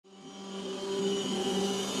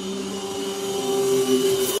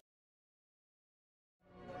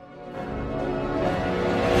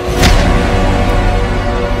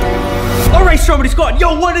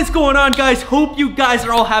Yo, what is going on, guys? Hope you guys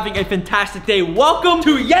are all having a fantastic day. Welcome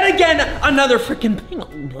to yet again another freaking thing.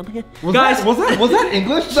 Was that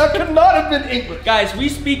English? That could not have been English. Guys, we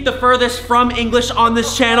speak the furthest from English on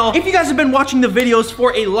this channel. If you guys have been watching the videos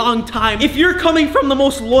for a long time, if you're coming from the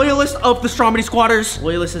most loyalist of the Stromedy squatters,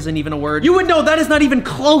 loyalist isn't even a word, you would know that is not even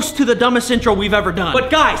close to the dumbest intro we've ever done.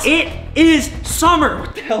 But guys, it is summer.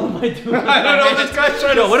 What the hell am I doing? I don't know, this guy's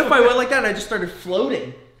trying to... What if I went like that and I just started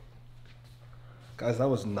floating? Guys, that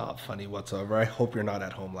was not funny whatsoever. I hope you're not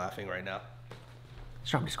at home laughing right now.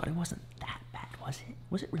 Stromedy squad, it wasn't that bad, was it?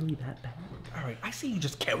 Was it really that bad? All right, I say you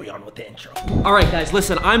just carry on with the intro. All right, guys,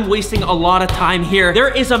 listen, I'm wasting a lot of time here.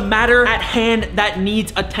 There is a matter at hand that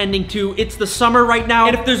needs attending to. It's the summer right now,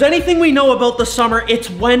 and if there's anything we know about the summer, it's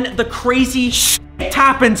when the crazy shit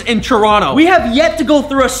happens in Toronto. We have yet to go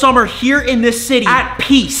through a summer here in this city at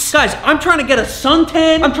peace. Guys, I'm trying to get a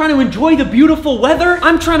suntan. I'm trying to enjoy the beautiful weather.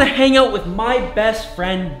 I'm trying to hang out with my best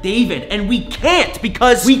friend, David, and we can't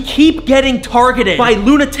because we keep getting targeted by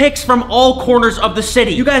lunatics from all corners of the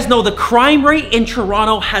city. You guys know the crime rate in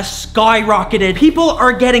Toronto has skyrocketed. People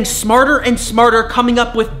are getting smarter and smarter, coming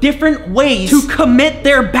up with different ways to commit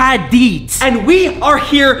their bad deeds. And we are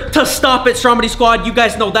here to stop it, Stromedy Squad. You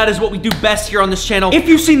guys know that is what we do best here on this channel. If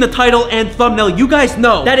you've seen the title and thumbnail, you guys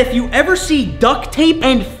know that if you ever see duct tape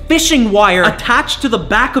and fishing wire attached to the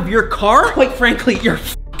back of your car, quite frankly, you're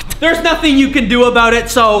f***ed. There's nothing you can do about it,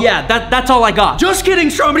 so yeah, that's all I got. Just kidding,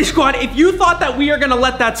 Stromedy Squad. If you thought that we are gonna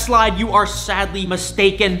let that slide, you are sadly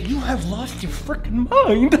mistaken. You have lost your freaking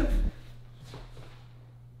mind.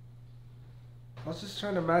 I was just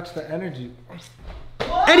trying to match the energy.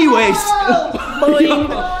 Anyways.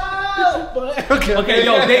 Okay,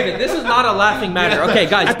 yo, David, this is not a laughing matter. Okay,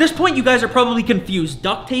 guys, at this point, you guys are probably confused.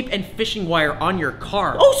 Duct tape and fishing wire on your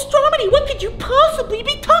car. Oh, Stromedy, what could you possibly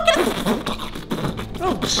be talking about?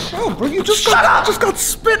 Oh, chill, bro. You just got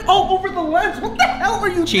spit all over the lens. What the hell are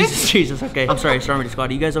you thinking? Jesus, okay. I'm sorry, Stromedy Squad.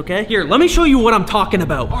 Are you guys okay? Here, let me show you what I'm talking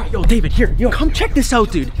about. All right, yo, David, here, come check this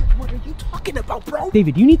out, dude. What are you talking about, bro?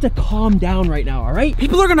 David, you need to calm down right now, all right?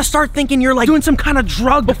 People are gonna start thinking you're like doing some kind of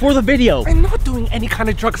drug before the video. I'm not doing any kind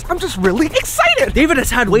of drugs. I'm just really excited. David has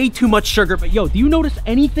had way too much sugar, but yo, do you notice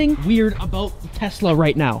anything weird about Tesla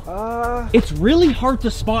right now? It's really hard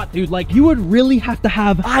to spot, dude. Like, you would really have to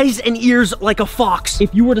have eyes and ears like a fox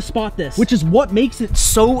if you were to spot this, which is what makes it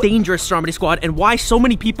so dangerous, Stromedy Squad, and why so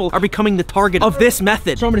many people are becoming the target of this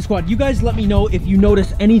method. Stromedy Squad, you guys let me know if you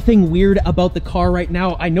notice anything weird about the car right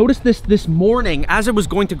now. I noticed this morning as I was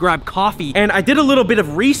going to grab coffee, and I did a little bit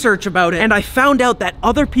of research about it, and I found out that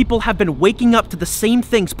other people have been waking up to the same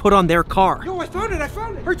things put on their car. Yo, I found it.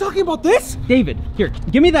 Are you talking about this? David, here,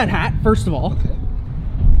 give me that hat, first of all. Okay.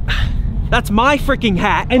 That's my freaking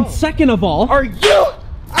hat. And second of all, are you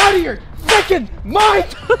out of your freaking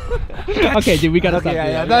mind? Okay, dude, we gotta stop.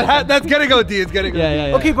 Yeah. That's gonna go, D. It's gonna go.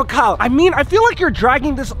 Yeah. Okay, but Kyle, I mean, I feel like you're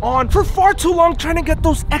dragging this on for far too long, trying to get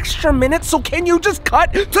those extra minutes. So can you just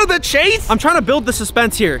cut to the chase? I'm trying to build the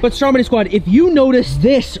suspense here. But Stromedy Squad, if you notice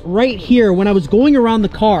this right here when I was going around the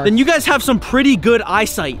car, then you guys have some pretty good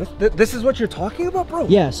eyesight. This is what you're talking about, bro?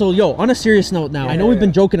 Yeah. So yo, on a serious note now, I know we've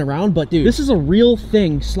been joking around, but dude, this is a real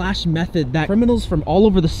thing / method that criminals from all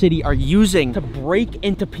over the city are using to break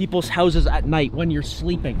into people's houses at night when you're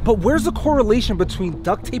sleeping. But where's the correlation between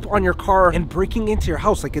duct tape on your car and breaking into your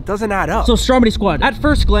house? Like, it doesn't add up. So Stromedy Squad, at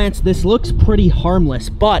first glance, this looks pretty harmless,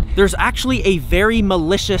 but there's actually a very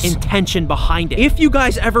malicious intention behind it. If you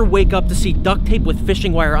guys ever wake up to see duct tape with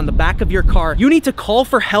fishing wire on the back of your car, you need to call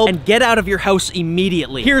for help and get out of your house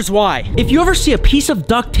immediately. Here's why. If you ever see a piece of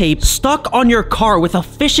duct tape stuck on your car with a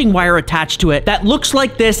fishing wire attached to it that looks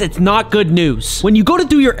like this, it's not good news. When you go to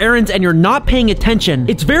do your errands and you're not paying attention,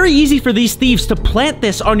 it's very easy for these thieves to plant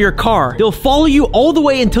this on your car. They'll follow you all the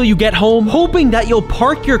way until you get home, hoping that you'll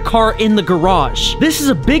park your car in the garage. This is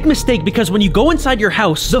a big mistake because when you go inside your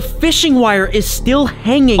house, the fishing wire is still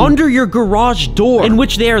hanging under your garage door, in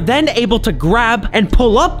which they are then able to grab and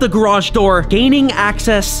pull up the garage door, gaining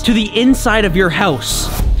access to the inside of your house.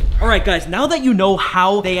 All right, guys, now that you know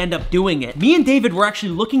how they end up doing it, me and David were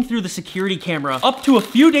actually looking through the security camera up to a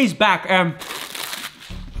few days back,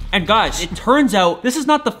 and guys, it turns out this is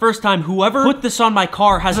not the first time whoever put this on my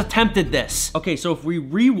car has attempted this. Okay, so if we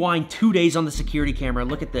rewind 2 days on the security camera,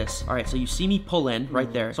 look at this. All right, so you see me pull in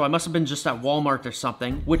right there. So I must have been just at Walmart or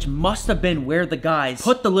something, which must have been where the guys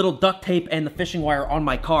put the little duct tape and the fishing wire on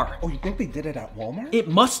my car. Oh, you think they did it at Walmart? It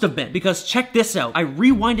must have been, because check this out. I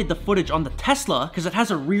rewinded the footage on the Tesla because it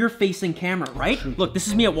has a rear-facing camera, right? Look, this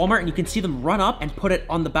is me at Walmart, and you can see them run up and put it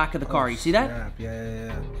on the back of the car. You see that?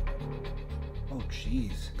 Yeah. Oh,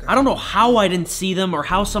 jeez. I don't know how I didn't see them or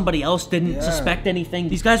how somebody else didn't suspect anything.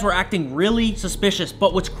 These guys were acting really suspicious,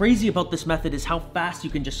 but what's crazy about this method is how fast you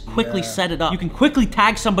can just quickly set it up. You can quickly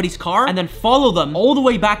tag somebody's car and then follow them all the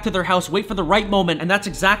way back to their house, wait for the right moment, and that's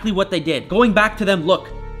exactly what they did. Going back to them, look.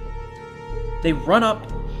 They run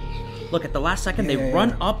up. Look, at the last second, they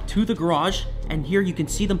run up to the garage, and here you can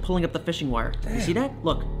see them pulling up the fishing wire. Damn. You see that?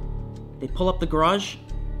 Look. They pull up the garage.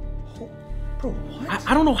 Bro, what?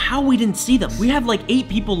 I don't know how we didn't see them. We have like 8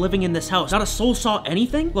 people living in this house. Not a soul saw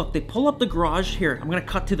anything. Look, they pull up the garage. Here, I'm gonna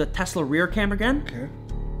cut to the Tesla rear camera again. Okay.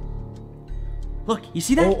 Look, you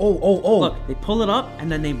see that? Oh. Look, they pull it up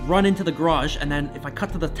and then they run into the garage, and then if I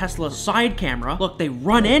cut to the Tesla side camera, look, they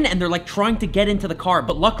run in and they're like trying to get into the car,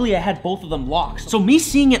 but luckily I had both of them locked. So me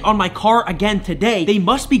seeing it on my car again today, they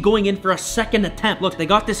must be going in for a second attempt. Look, they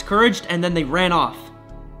got discouraged and then they ran off.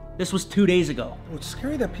 This was 2 days ago. It's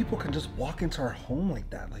scary that people can just walk into our home like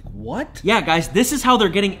that. Like, what? Yeah, guys, this is how they're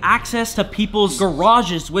getting access to people's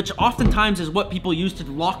garages, which oftentimes is what people use to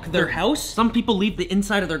lock their house. Some people leave the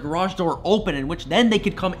inside of their garage door open, in which then they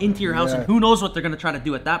could come into your house, and who knows what they're gonna try to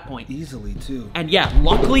do at that point. Easily, too. And yeah,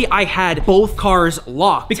 luckily I had both cars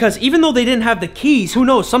locked, because even though they didn't have the keys, who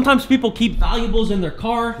knows, sometimes people keep valuables in their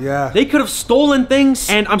car. Yeah. They could have stolen things,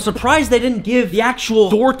 and I'm surprised they didn't give the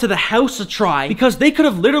actual door to the house a try, because they could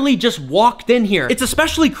have literally just walked in here. It's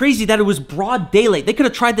especially crazy that it was broad daylight. They could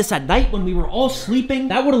have tried this at night when we were all sleeping.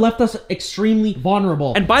 That would have left us extremely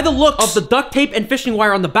vulnerable. And by the looks of the duct tape and fishing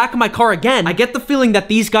wire on the back of my car again, I get the feeling that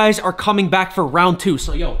these guys are coming back for round 2.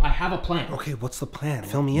 So yo, I have a plan. Okay, what's the plan?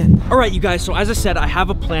 Fill me in. All right, you guys, so as I said, I have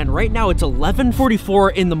a plan. Right now it's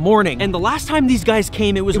 11:44 in the morning, and the last time these guys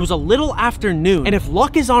came, it was a little after noon. And if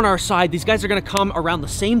luck is on our side, these guys are gonna come around the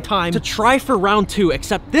same time to try for round 2,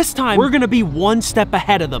 except this time we're gonna be one step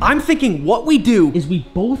ahead of them. I'm thinking what we do is we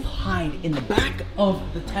both hide in the back of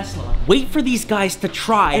the Tesla, wait for these guys to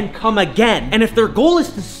try and come again. And if their goal is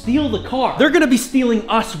to steal the car, they're gonna be stealing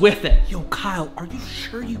us with it. Yo, Kyle, are you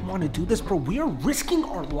sure you want to do this, bro? We are risking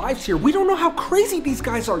our lives here. We don't know how crazy these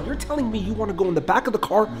guys are. You're telling me you want to go in the back of the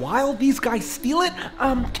car while these guys steal it?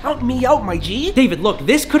 Count me out, my G. David, look,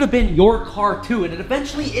 this could have been your car too, and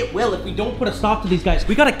eventually it will if we don't put a stop to these guys.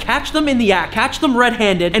 We gotta catch them in the act, catch them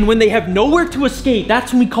red-handed, and when they have nowhere to escape,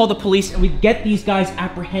 that's when we call the police and we get these guys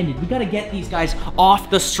apprehended. We gotta get these guys off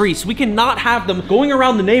the streets. We cannot have them going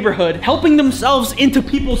around the neighborhood, helping themselves into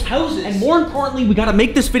people's houses. And more importantly, we gotta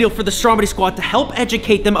make this video for the Stromedy squad to help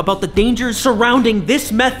educate them about the dangers surrounding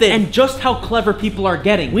this method and just how clever people are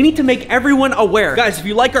getting. We need to make everyone aware. Guys, if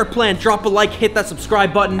you like our plan, drop a like, hit that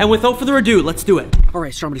subscribe button, and without further ado, let's do it. All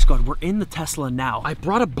right, Stromedy squad, we're in the Tesla now. I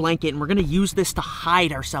brought a blanket and we're gonna use this to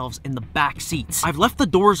hide ourselves in the back seats. I've left the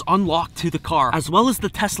doors unlocked to the car, as well as the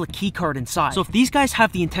Tesla key card inside. So if these guys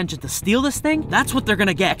have the intention to steal this thing, that's what they're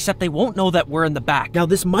gonna get, except they won't know that we're in the back. Now,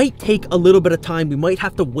 this might take a little bit of time. We might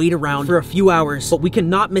have to wait around for a few hours, but we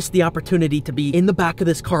cannot miss the opportunity to be in the back of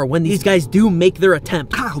this car when these guys do make their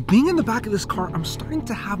attempt. Kyle, being in the back of this car, I'm starting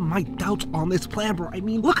to have my doubts on this plan, bro. I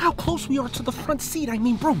mean, look how close we are to the front seat. I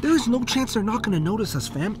mean, bro, there's no chance they're not gonna notice us,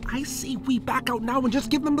 fam. I say we back out now and just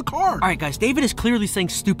give them the car. All right, guys, David is clearly saying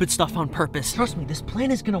stupid stuff on purpose. Trust me, this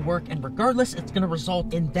plan is gonna work, and regardless, it's gonna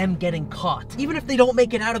result in them getting caught, even if they don't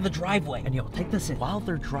make it out of the driveway. And yo, take this in. While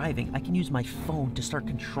they're driving, I can use my phone to start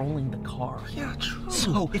controlling the car. Yeah, true.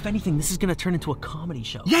 So, if anything, this is gonna turn into a comedy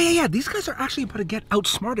show. Yeah. These guys are actually about to get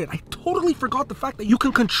outsmarted. I totally forgot the fact that you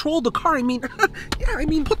can control the car. I mean,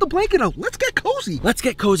 put the blanket out. Let's get cozy. Let's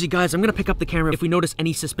get cozy, guys. I'm gonna pick up the camera. If we notice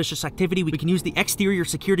any suspicious activity, we can use the exterior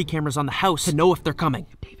security cameras on the house to know if they're coming.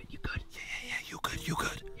 David, you good? Yeah, you good.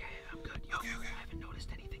 Yeah, I'm good. Yo, okay. I haven't noticed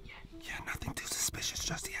anything yet. Yeah, nothing too suspicious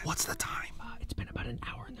just yet. What's the time? It's been about an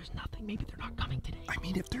hour and there's nothing. Maybe they're not coming today. I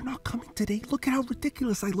mean, if they're not coming today, look at how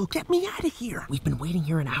ridiculous I look. Get me out of here. We've been waiting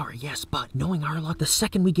here an hour, yes, but knowing our luck, the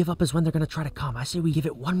second we give up is when they're gonna try to come. I say we give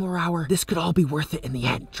it one more hour. This could all be worth it in the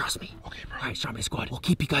end. Trust me. Okay, bro. All right, Stromedy squad. We'll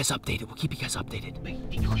keep you guys updated. Wait,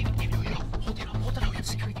 David. Hold it up. Yo,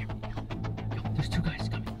 security camera. Yo, there's 2 guys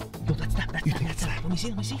coming. Yo, that's that. That's that. Let me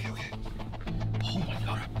see. Okay. Oh my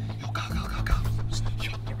God. Yo, go.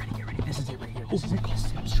 Yo, get ready. This is it right here. This is it.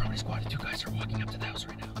 Stromedy squad. 2 guys are walking up to the house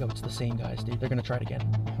right now. Yo, it's the same guys, dude. They're gonna try it again.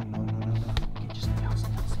 No. Okay, just in the house.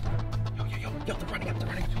 Yo, they're running up.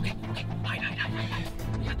 Okay. Hide.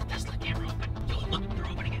 We got the Tesla camera open. Yo, look, they're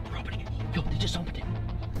opening it. Yo, they just opened it.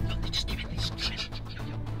 Yo, they just gave it. Yo.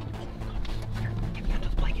 Oh, God. Here, get me under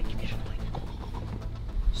the blanket. Go.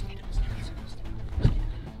 Just need it.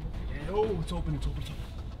 Oh, it's open.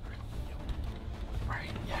 Alright,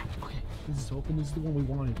 yeah, okay. This is open. This is the one we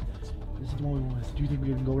wanted. Do you think we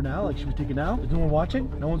can go now? Like, should we take it now? Is no one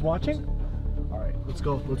watching? No one's watching? All right. Let's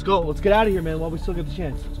go. Let's go. Let's get out of here, man, while we still get the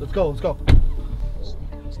chance. Let's go. Let's go.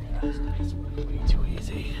 That's way too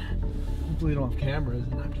easy. Hopefully, we don't have cameras,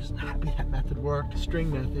 and I'm just happy that method worked. String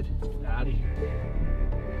method. Let's get out of here.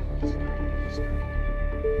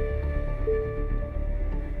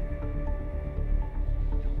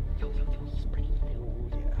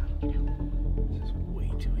 This is way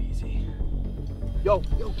too easy. Yo,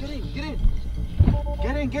 get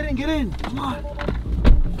in. Come on.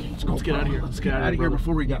 Let's get out of here. Let's get out of here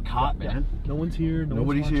before we get caught, man. No one's here.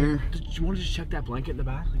 Nobody's here. Do you want to just check that blanket in the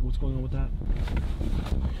back? Like, what's going on with that?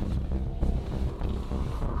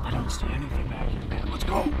 I don't see anything back here, man. Let's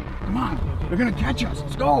go. Come on. They're gonna catch us.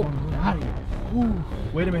 Let's go. Get out of here. Ooh.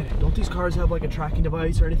 Wait a minute. Don't these cars have like a tracking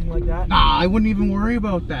device or anything like that? Nah, I wouldn't even worry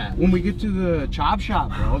about that. When we get to the chop shop,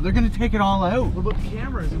 bro, they're gonna take it all out. What about the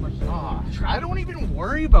cameras and like I don't even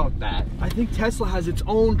worry about that. I think Tesla has its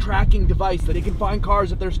own tracking device that it can find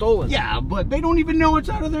cars if they're stolen. Yeah, but they don't even know it's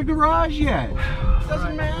out of their garage yet.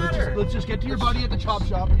 Doesn't matter. Let's just get to your buddy at the chop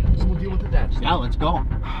shop and we'll deal with it then. Yeah, let's go.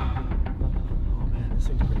 This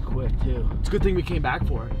thing's pretty quick too. It's a good thing we came back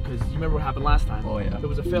for it, because you remember what happened last time. Oh yeah. It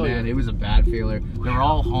was a failure. Man, it was a bad failure. They were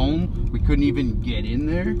all home. We couldn't even get in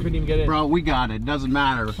there. Couldn't even get in. Bro, we got it. Doesn't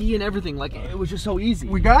matter. Key and everything, like it was just so easy.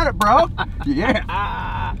 We got it, bro.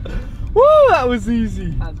 Yeah. Woo, that was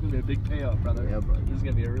easy. That's gonna be a big payoff, brother. Yeah, bro. This is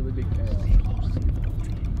gonna be a really big payoff.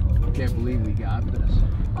 I can't believe we got this.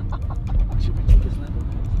 Should we take his level?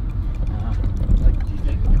 Like, do you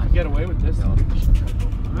think we can get away with this? No.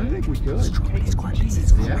 I think we could. It's crazy. This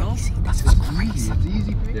is crazy. It's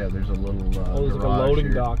easy. Yeah, there's a little oh, there's like a garage loading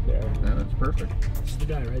here. dock there. Yeah, that's perfect. This is the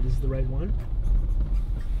guy, right? This is the right one?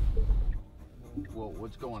 Whoa,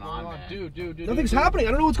 what's going on, man? Dude. Nothing's happening.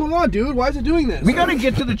 I don't know what's going on, dude. Why is it doing this? We gotta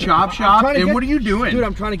get to the chop shop, and what are you doing? Dude,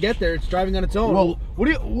 I'm trying to get there. It's driving on its own. Whoa. What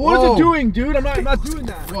is it doing, dude? I'm not doing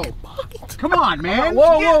that. Whoa. Come on, man.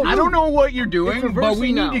 Whoa. I don't know what you're doing, It's but we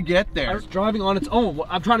reversing now. need to get there. It's driving on its own.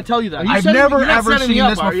 I'm trying to tell you that. I've never ever seen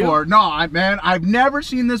this before. No, man, I've never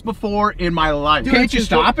seen this before in my life. Dude, Can't you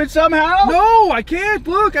stop it somehow? No, I can't.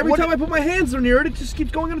 Look, every time I put my hands near it, it just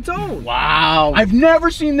keeps going on its own. Wow. I've never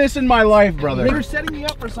seen this in my life, brother. You're setting me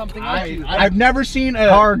up for something, aren't you? I've never seen a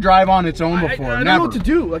car drive on its own before. I don't know what to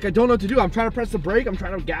do. Like, I don't know what to do. I'm trying to press the brake. I'm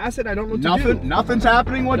trying to gas it. I don't know what to do. Nothing's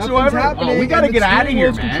happening whatsoever. Nothing's happening. Oh, we gotta get out of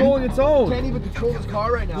here, man. It's controlling its own. Can't even control this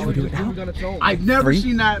car right now. It's moving on its own. I've never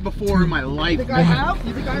seen that before in my life. You think I have?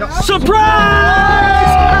 You think I have?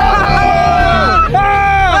 Surprise!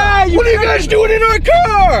 What are you guys doing in our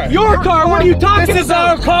car? Your car? What are you talking about? This is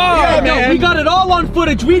our car, Yeah, man. no, we got it all on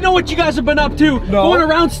footage. We know what you guys have been up to. Going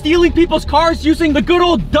around stealing people's cars using the good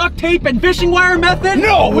old duct tape and fishing wire method.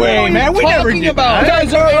 No way, man. We never did that. You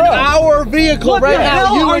guys are in our vehicle What right the now.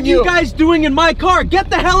 hell are you guys doing in my car? Get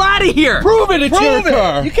the hell out of here. Prove it. It's your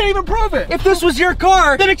car. You can't even prove it. If this was your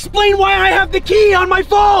car, then explain why I have the key on my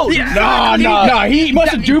phone. No, he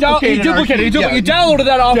must have duplicated. You downloaded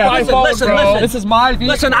that off my phone, listen, bro. listen. This is my vehicle.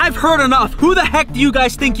 Listen, I've heard enough. Who the heck do you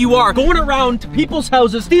guys think you are going around to people's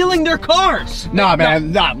houses stealing their cars? Nah,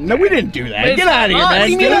 man. No, we didn't do that. Get out of here, What man.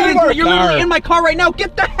 do you Get out of mean? our You're car. literally in my car right now.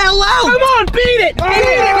 Get the hell out! Come on, beat it!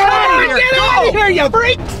 Get out of here, you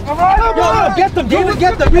freak! Yo, get them, David,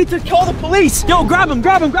 get them. We need to call the police. Yo, grab them.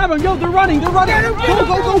 Yo, they're running. Go. Get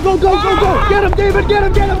him, David, get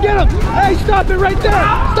him. Hey, stop it right there.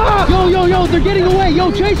 Stop. Yo, they're getting away.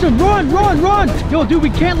 Yo, chase them. Run. Yo, dude, we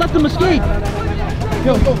can't let them escape.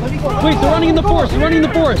 Yo, wait, they're running in the forest. Yo,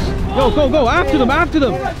 go, after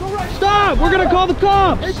them. Stop, we're gonna call the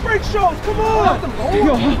cops. Hey, brake shows, come on.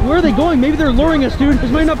 Yo, where are they going? Maybe they're luring us, dude. This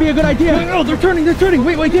might not be a good idea. No, they're turning. Wait,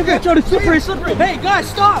 David, watch out, it's slippery. Hey, guys,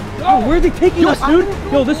 stop. Yo, where are they taking us, dude?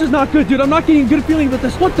 Yo, this is not good, dude. I'm not getting a good feeling about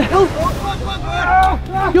this. What the hell?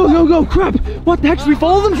 Yo, crap. What the heck? Should we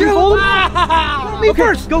follow them? Me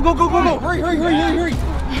first. Go. Hurry. What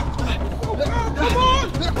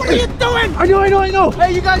are you doing? I know.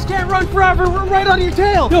 Hey, you guys can't run forever. We're right on your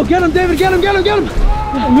tail. Yo, get him, David. Get him. Yo.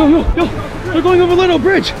 They're going over Little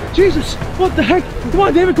Bridge. Jesus, what the heck? Come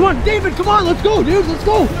on, David. Come on. Let's go, dude. Let's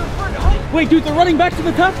go. Wait, dude, they're running back to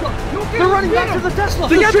the Tesla. They're running back to the Tesla.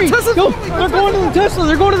 They got the Tesla. Go. They're going to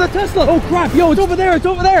the Tesla. Oh, crap. Yo, it's over there.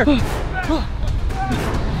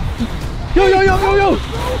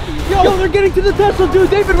 Yo, they're getting to the Tesla, dude.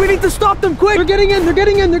 David, we need to stop them quick. They're getting in.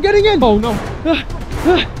 Oh, no.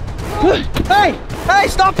 Hey,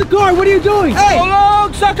 stop the car. What are you doing? Hey. Hold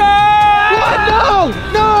on, sucker. What?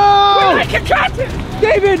 No. I can catch it.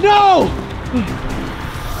 David, no.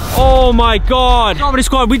 Oh Oh my God. Stromedy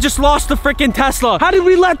Squad, we just lost the freaking Tesla. How did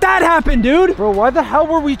we let that happen, dude? Bro, why the hell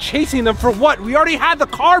were we chasing them for what? We already had the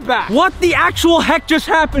car back. What the actual heck just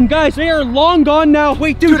happened? Guys, they are long gone now.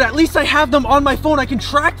 Wait, dude, at least I have them on my phone. I can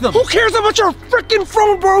track them. Who cares about your freaking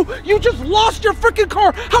phone, bro? You just lost your freaking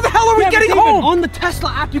car. How the hell are we getting David, home? on the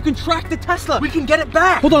Tesla app, you can track the Tesla. We can get it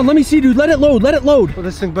back. Hold on, let me see, dude. Let it load, let it load. Well,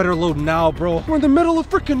 this thing better load now, bro. We're in the middle of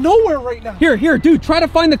freaking nowhere right now. Here, dude, try to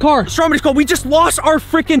find the car. Stromedy Squad, we just lost our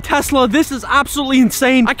freaking Tesla. This is absolutely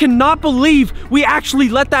insane. I cannot believe we actually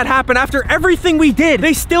let that happen after everything we did.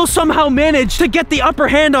 They still somehow managed to get the upper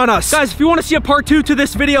hand on us. Guys, if you want to see a part 2 to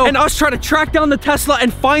this video and us try to track down the Tesla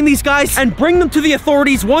and find these guys and bring them to the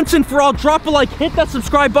authorities once and for all, drop a like, hit that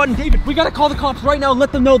subscribe button. David, we gotta call the cops right now and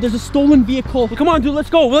let them know there's a stolen vehicle. Come on, dude, let's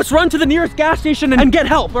go. Let's run to the nearest gas station and get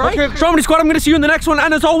help, all right? Okay. Stromedy Squad, I'm gonna see you in the next one,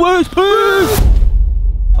 and as always, peace!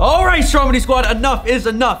 All right, Stromedy Squad, enough is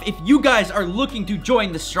enough. If you guys are looking to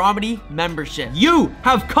join the Stromedy membership, you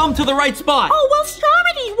have come to the right spot. Oh, well,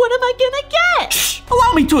 Stromedy, what am I gonna get? Shh,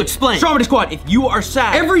 allow me to explain. Stromedy Squad, if you are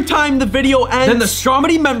sad every time the video ends, then the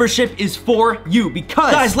Stromedy membership is for you.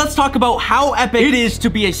 Because, guys, let's talk about how epic it is to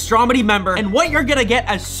be a Stromedy member and what you're gonna get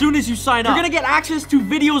as soon as you sign up. You're gonna get access to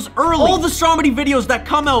videos early. All the Stromedy videos that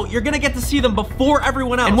come out, you're gonna get to see them before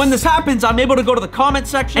everyone else. And when this happens, I'm able to go to the comment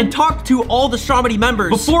section and talk to all the Stromedy members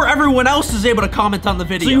before everyone else is able to comment on the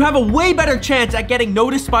video. So you have a way better chance at getting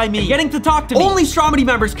noticed by me and getting to talk to me. Only Stromedy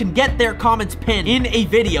members can get their comments pinned in a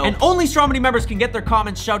video, and only Stromedy members can get their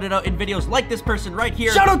comments shouted out in videos like this person right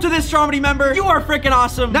here. Shout out to this Stromedy member. You are freaking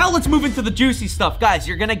awesome. Now let's move into the juicy stuff. Guys,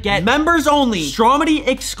 you're gonna get members only Stromedy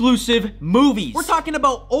exclusive movies. We're talking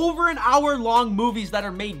about over an hour-long movies that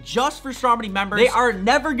are made just for Stromedy members. They are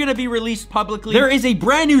never gonna be released publicly. There is a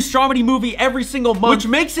brand new Stromedy movie every single month, which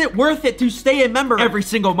makes it worth it to stay a member every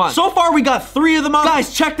single month. So far, we got 3 of them out.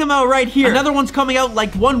 Guys, check them out right here. Another one's coming out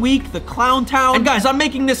like 1 week, The Clown Town. And guys, I'm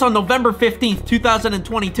making this on November 15th,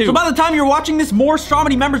 2022. So by the time you're watching this, more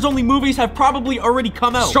Stromedy members only movies have probably already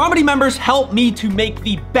come out. Stromedy members help me to make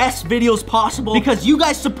the best videos possible because you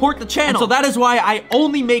guys support the channel. And so that is why I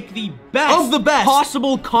only make the best of the best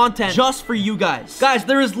possible content just for you guys. Guys,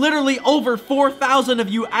 there is literally over 4,000 of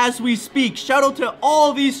you as we speak. Shout out to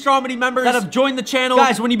all these Stromedy members that have joined the channel.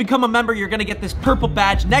 Guys, when you become a member, you're gonna get this purple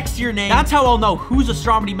badge next to your name. That's how I'll know who's a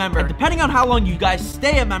Stromedy member. And depending on how long you guys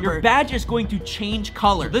stay a member, your badge is going to change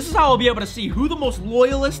color. This is how I'll be able to see who the most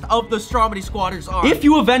loyalist of the Stromedy squatters are. If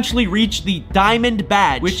you eventually reach the diamond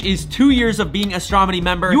badge, which is 2 years of being a Stromedy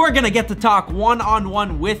member, you are gonna get to talk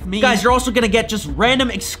one-on-one with me. Guys, you're also gonna get just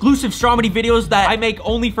random exclusive Stromedy videos that I make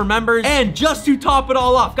only for members. And just to top it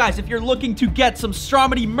all off, guys, if you're looking to get some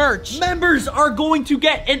Stromedy merch, members are going to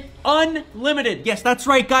get an unlimited, yes, that's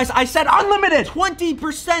right, guys, I said unlimited,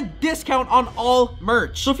 20% discount on all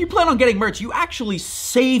merch. So if you plan on getting merch, you actually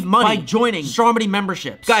save money by joining Stromedy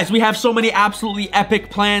memberships. Guys, we have so many absolutely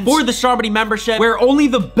epic plans for the Stromedy membership where only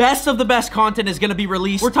the best of the best content is gonna be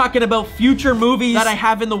released. We're talking about future movies that I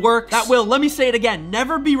have in the works that will, let me say it again,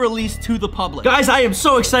 never be released to the public. Guys, I am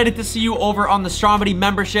so excited to see you over on the Stromedy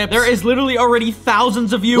membership. There is literally already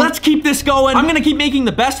thousands of you. Let's keep this going. I'm gonna keep making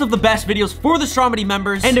the best of the best videos for the Stromedy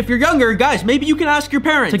members. And if you're younger, guys, maybe you can ask your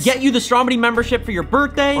parents to get you the Stromedy membership for your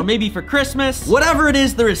birthday or maybe for Christmas. Whatever it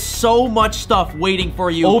is, there is so much stuff waiting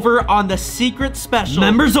for you over on the secret special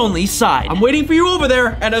members only side. I'm waiting for you over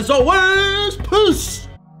there, and as always, peace!